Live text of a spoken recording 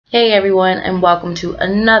Hey everyone, and welcome to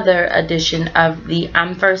another edition of the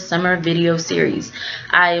I'm First Summer video series.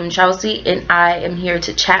 I am Chelsea, and I am here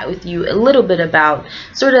to chat with you a little bit about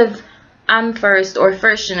sort of I'm First or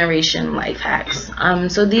first generation life hacks.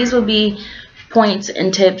 So these will be points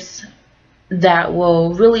and tips that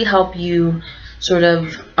will really help you sort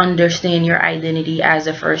of understand your identity as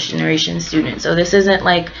a first generation student. So this isn't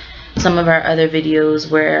like some of our other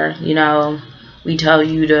videos where, we tell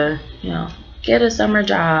you to, get a summer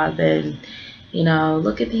job and,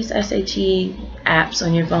 look at these SAT apps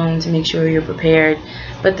on your phone to make sure you're prepared.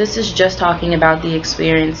 But this is just talking about the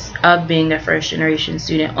experience of being a first generation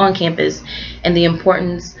student on campus and the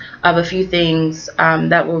importance of a few things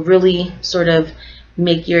that will really sort of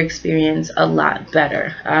make your experience a lot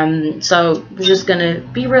better. So we're just gonna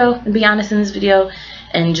be real and be honest in this video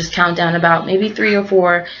and just count down about maybe 3 or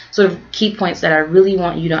 4 sort of key points that I really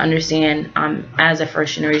want you to understand as a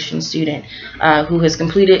first generation student who has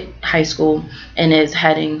completed high school and is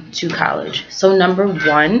heading to college. So number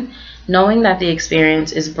 1, knowing that the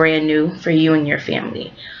experience is brand new for you and your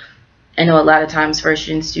family. I know a lot of times first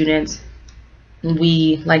gen students,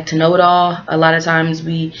 we like to know it all. A lot of times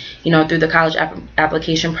we, through the college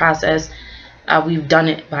application process, we've done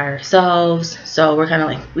it by ourselves. So we're kind of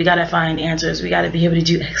like, we got to find answers. We got to be able to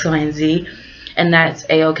do X, Y, and Z. And that's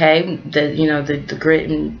A-okay. The grit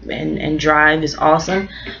and drive is awesome.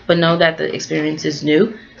 But know that the experience is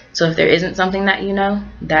new. So if there isn't something that you know,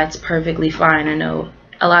 that's perfectly fine. I know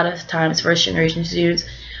a lot of times first generation students,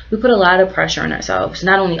 we put a lot of pressure on ourselves.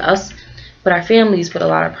 Not only us, but our families put a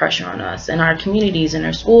lot of pressure on us, and our communities and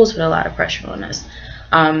our schools put a lot of pressure on us.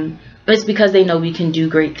 But it's because they know we can do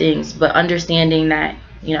great things. But understanding that,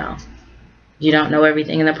 you don't know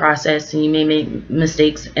everything in the process, and you may make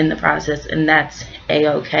mistakes in the process, and that's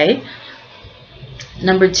A-okay.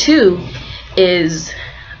 Number 2 is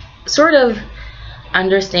sort of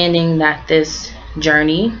understanding that this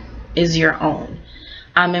journey is your own.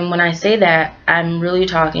 And when I say that, I'm really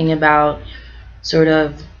talking about sort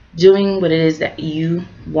of doing what it is that you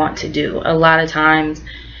want to do. A lot of times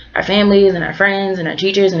our families and our friends and our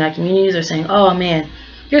teachers and our communities are saying, oh man,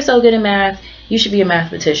 you're so good at math, you should be a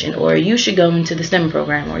mathematician, or you should go into the STEM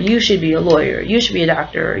program, or you should be a lawyer, or you should be a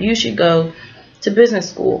doctor, or you should go to business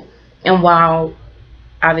school. And while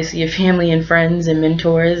obviously your family and friends and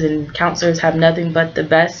mentors and counselors have nothing but the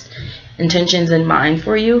best intentions in mind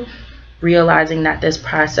for you, realizing that this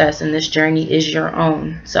process and this journey is your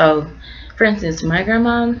own. So for instance, my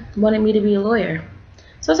grandma wanted me to be a lawyer.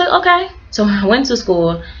 So I was like, okay. So when I went to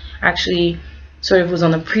school, actually sort of was on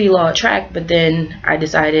the pre-law track, but then I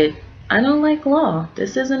decided I don't like law.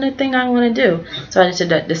 This isn't a thing I want to do. So I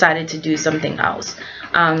just decided to do something else.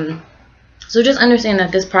 So just understand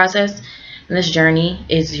that this process and this journey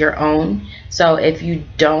is your own. So if you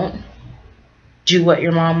don't do what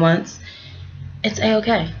your mom wants, it's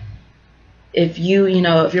A-okay. If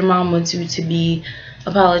if your mom wants you to be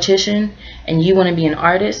a politician and you want to be an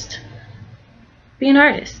artist, be an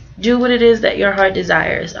artist. Do what it is that your heart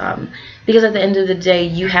desires, because at the end of the day,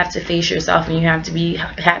 you have to face yourself and you have to be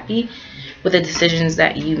happy with the decisions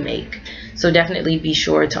that you make. So definitely be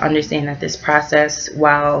sure to understand that this process,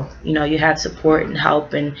 while you have support and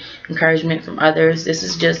help and encouragement from others, this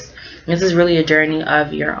is really a journey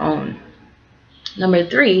of your own. Number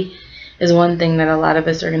 3 is one thing that a lot of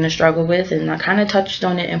us are going to struggle with, and I kind of touched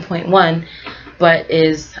on it in point 1, but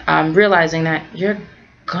is realizing that you're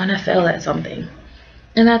gonna fail at something,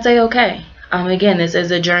 and that's A-okay. Again, this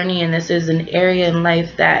is a journey, and this is an area in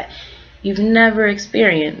life that you've never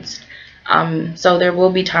experienced. So there will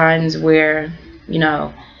be times where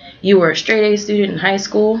you were a straight A student in high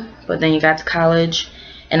school, but then you got to college,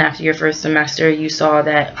 and after your first semester you saw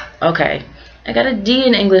that, okay, I got a D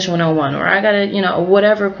in English 101, or I got a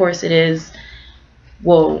whatever course it is.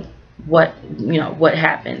 Whoa, what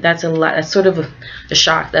happened? That's a lot. That's sort of a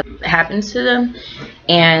shock that happens to them,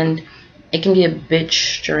 and it can be a bit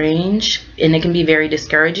strange, and it can be very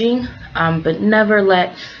discouraging. But never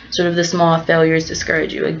let sort of the small failures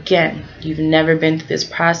discourage you. Again, you've never been through this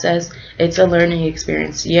process. It's a learning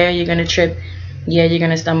experience. Yeah, you're gonna trip. Yeah, you're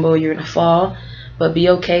gonna stumble. You're gonna fall. But be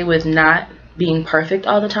okay with not being perfect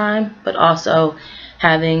all the time, but also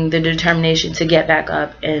having the determination to get back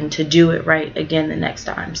up and to do it right again the next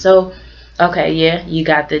time. So, okay, yeah, you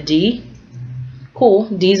got the D. Cool.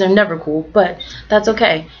 D's are never cool, but that's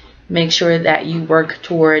okay. Make sure that you work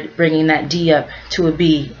toward bringing that D up to a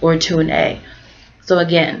B or to an A. So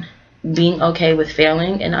again, being okay with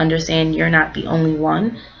failing and understand you're not the only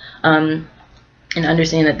one, and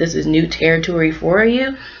understand that this is new territory for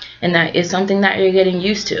you, and that is something that you're getting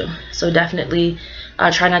used to. So definitely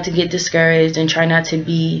try not to get discouraged, and try not to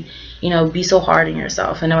be be so hard on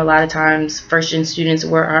yourself. I know a lot of times first-gen students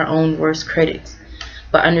were our own worst critics,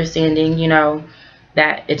 but understanding,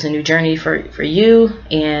 that it's a new journey for you,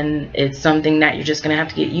 and it's something that you're just going to have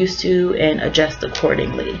to get used to and adjust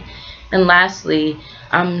accordingly. And lastly,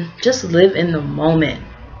 just live in the moment.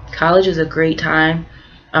 College is a great time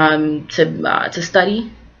to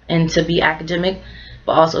study and to be academic,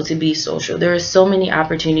 but also to be social. There are so many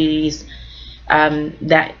opportunities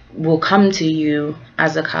that will come to you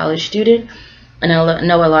as a college student. And I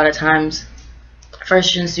know a lot of times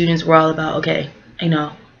first-gen students were all about, okay,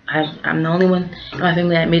 I'm the only one in my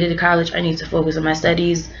family that made it to college. I need to focus on my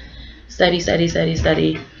studies, study,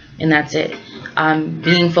 and that's it.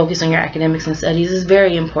 Being focused on your academics and studies is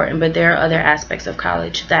very important, but there are other aspects of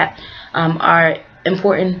college that are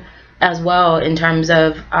important as well in terms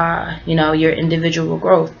of your individual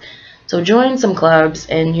growth. So join some clubs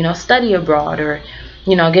and study abroad, or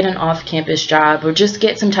get an off-campus job, or just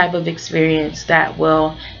get some type of experience that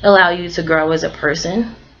will allow you to grow as a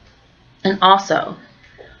person. And also,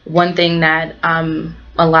 one thing that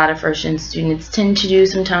a lot of first-gen students tend to do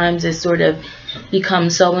sometimes is sort of become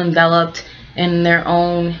so enveloped in their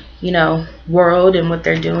own world and what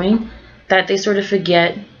they're doing that they sort of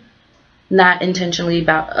forget, not intentionally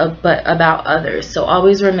but about others. So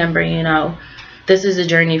always remember, this is a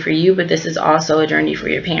journey for you, but this is also a journey for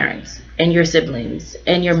your parents and your siblings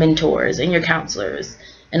and your mentors and your counselors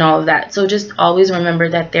and all of that. So just always remember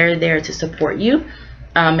that they're there to support you,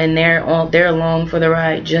 and they're along for the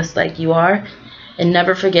ride just like you are. And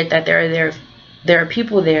never forget that there are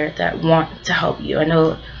people there that want to help you. I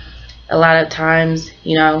know a lot of times,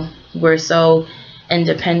 we're so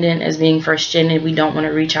independent as being first gen and we don't want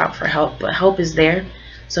to reach out for help, but help is there.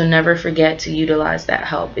 So never forget to utilize that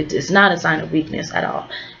help. It's not a sign of weakness at all.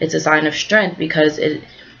 It's a sign of strength, because it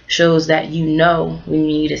shows that when you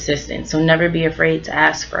need assistance. So never be afraid to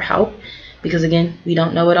ask for help, because again, we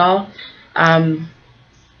don't know it all.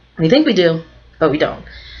 We think we do, but we don't.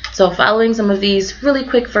 So following some of these really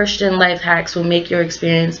quick first-gen life hacks will make your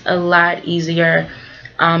experience a lot easier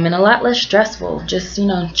and a lot less stressful. Just,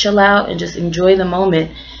 chill out and just enjoy the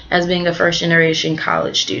moment as being a first-generation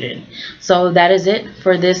college student. So that is it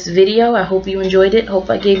for this video. I hope you enjoyed it. Hope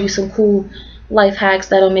I gave you some cool life hacks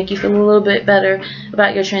that'll make you feel a little bit better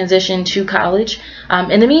about your transition to college.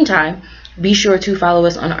 In the meantime, be sure to follow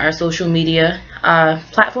us on our social media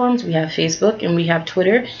platforms. We have Facebook and we have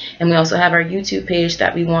Twitter, and we also have our YouTube page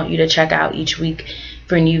that we want you to check out each week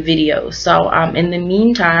for new videos. So in the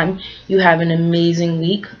meantime, you have an amazing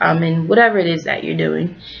week in whatever it is that you're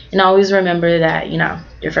doing, and always remember that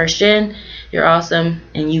you're first gen, you're awesome,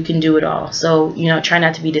 and you can do it all. So try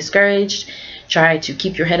not to be discouraged. Try to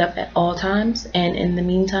keep your head up at all times, and in the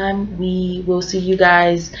meantime, we will see you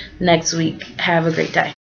guys next week. Have a great day.